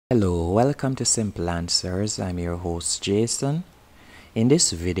Hello, welcome to Simple Answers. I'm your host Jason. In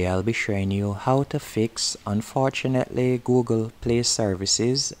this video, I'll be showing you how to fix, unfortunately, Google Play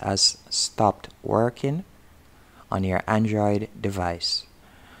Services has stopped working on your Android device.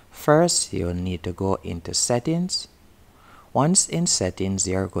 First, you'll need to go into Settings. Once in Settings,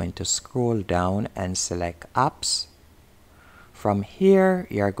 you're going to scroll down and select Apps. From here,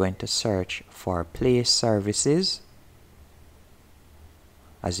 you're going to search for Play Services.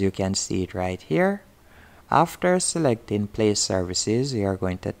 As you can see it right here. After selecting Play Services, you are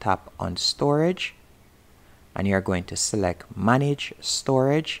going to tap on Storage and you are going to select Manage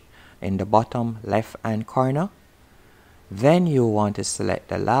Storage in the bottom left hand corner. Then you want to select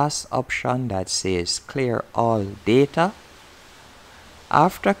the last option that says Clear All Data.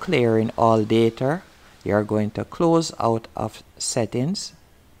 After clearing all data, you are going to close out of Settings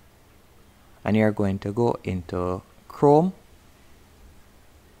and you are going to go into Chrome.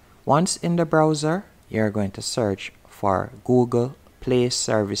 Once in the browser, you're going to search for Google Play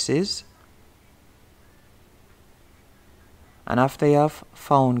Services. And after you have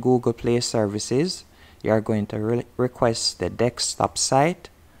found Google Play Services, you're going to request the desktop site.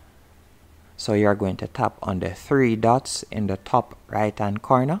 So you're going to tap on the three dots in the top right hand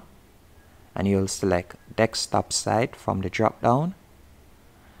corner and you'll select desktop site from the drop down.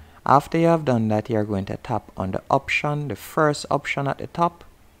 After you have done that, you're going to tap on the first option at the top,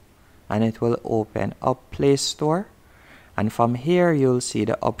 and it will open up Play Store, and from here you'll see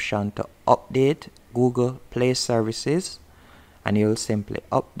the option to update Google Play Services, and you'll simply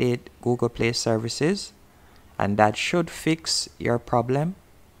update Google Play Services, and that should fix your problem.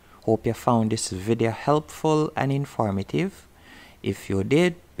 Hope you found this video helpful and informative. If you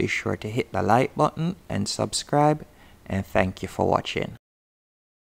did, be sure to hit the like button and subscribe, and thank you for watching.